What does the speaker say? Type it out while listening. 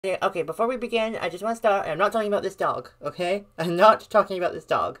Yeah, okay, before we begin, I just want to start. I'm not talking about this dog, okay? I'm not talking about this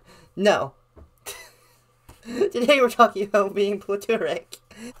dog. No. Today we're talking about being Plutoric.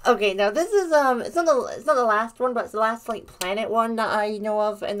 Okay, now this is it's not the last one, but it's the last like planet one that I know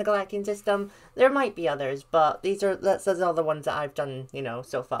of in the Galactian system. There might be others, but those are all the ones that I've done,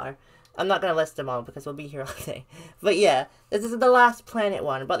 so far. I'm not gonna list them all because we'll be here all day. But yeah, this is the last planet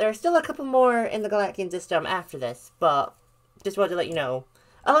one, but there are still a couple more in the Galactian system after this, but just wanted to let you know.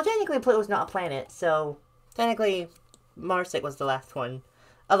 Although technically Pluto's not a planet, so technically Marsic was the last one.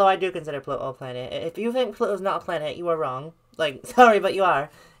 Although I do consider Pluto a planet. If you think Pluto's not a planet, you are wrong. Like, sorry, but you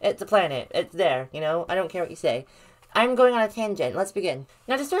are. It's a planet. It's there, I don't care what you say. I'm going on a tangent. Let's begin.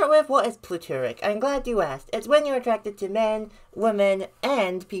 Now to start with, what is Plutoric? I'm glad you asked. It's when you're attracted to men, women,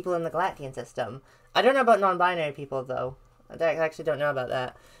 and people in the Galactian system. I don't know about non-binary people, though. I actually don't know about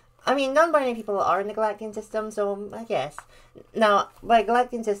that. I mean, non-binary people are in the Galactian system, so I guess. Now, by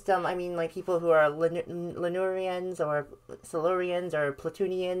Galactian system, I mean, like, people who are Lenurians, or Silurians, or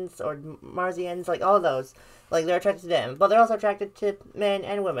Plutonians, or Marsians, like, all those. Like, they're attracted to them. But they're also attracted to men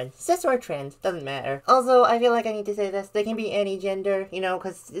and women. Cis or trans, doesn't matter. Also, I feel like I need to say this, they can be any gender,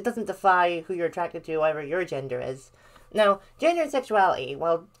 because it doesn't defy who you're attracted to, whatever your gender is. Now, gender and sexuality,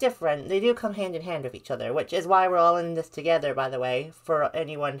 while different, they do come hand in hand with each other, which is why we're all in this together, by the way, for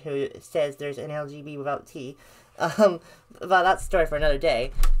anyone who says there's an LGB without T. But that's a story for another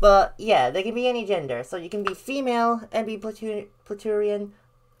day. But, yeah, they can be any gender, so you can be female and be Pluturian,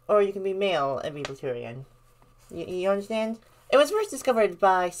 or you can be male and be Pluturian. You understand? It was first discovered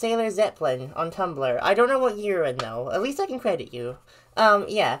by Sailor Zeppelin on Tumblr. I don't know what year you're in, though. At least I can credit you.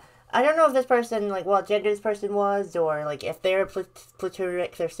 Yeah. I don't know if this person, like, what gender this person was, or, like, if they're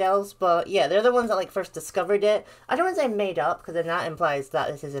Plutoric themselves, but, yeah, they're the ones that, like, first discovered it. I don't want to say made up, because then that implies that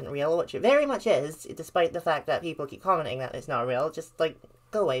this isn't real, which it very much is, despite the fact that people keep commenting that it's not real. Just, like,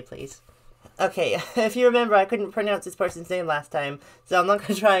 go away, please. Okay, if you remember, I couldn't pronounce this person's name last time, so I'm not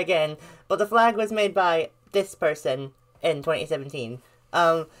going to try again, but the flag was made by this person in 2017.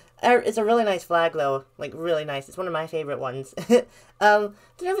 It's a really nice flag, though. Like, really nice. It's one of my favorite ones.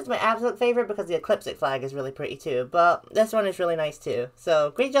 Don't know if it's my absolute favorite, because the Ecliptic flag is really pretty, too. But this one is really nice, too.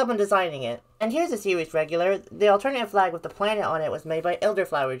 So, great job on designing it. And here's a series regular. The alternative flag with the planet on it was made by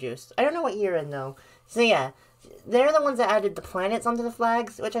Elderflower Juice. I don't know what year in, though. So, yeah. They're the ones that added the planets onto the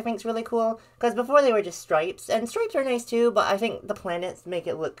flags, which I think is really cool. Because before they were just stripes. And stripes are nice, too, but I think the planets make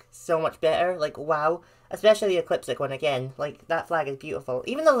it look so much better. Like, wow. Especially the Ecliptic one, again. Like, that flag is beautiful.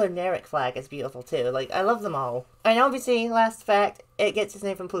 Even the Lunaric flag is beautiful, too. Like, I love them all. And obviously, last fact, it gets its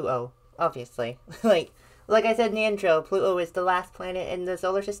name from Pluto. Obviously. like I said in the intro, Pluto is the last planet in the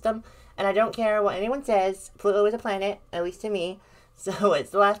solar system. And I don't care what anyone says, Pluto is a planet, at least to me. So,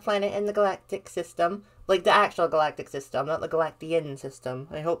 it's the last planet in the galactic system. Like, the actual galactic system, not the Galactian system.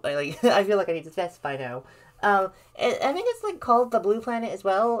 I hope, I feel like I need to specify now. I think it's, like, called the blue planet as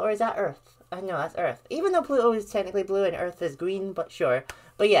well, or is that Earth? I know, that's Earth. Even though Pluto is technically blue and Earth is green, but sure.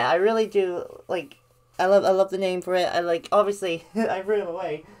 But yeah, I really do, like, I love the name for it. Obviously, I threw him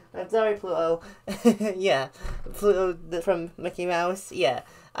away. I'm sorry, Pluto. Yeah, Pluto from Mickey Mouse. Yeah,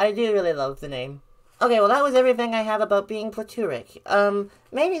 I do really love the name. Okay, well that was everything I have about being Plutoric.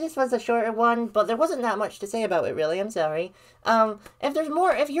 Maybe this was a shorter one, but there wasn't that much to say about it, really. I'm sorry.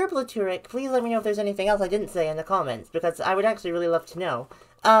 If you're Plutoric, please let me know if there's anything else I didn't say in the comments, because I would actually really love to know.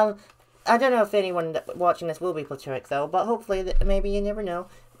 I don't know if anyone watching this will be Plutoric, though, but hopefully, maybe you never know.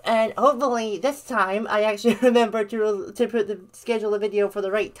 And hopefully, this time, I actually remember to schedule a video for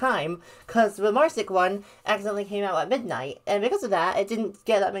the right time, because the Marsic one accidentally came out at midnight, and because of that, it didn't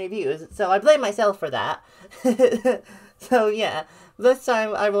get that many views, so I blame myself for that. So yeah, this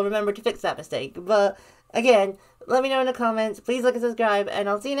time I will remember to fix that mistake, but again, let me know in the comments, please like and subscribe, and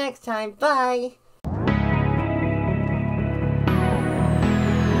I'll see you next time, bye!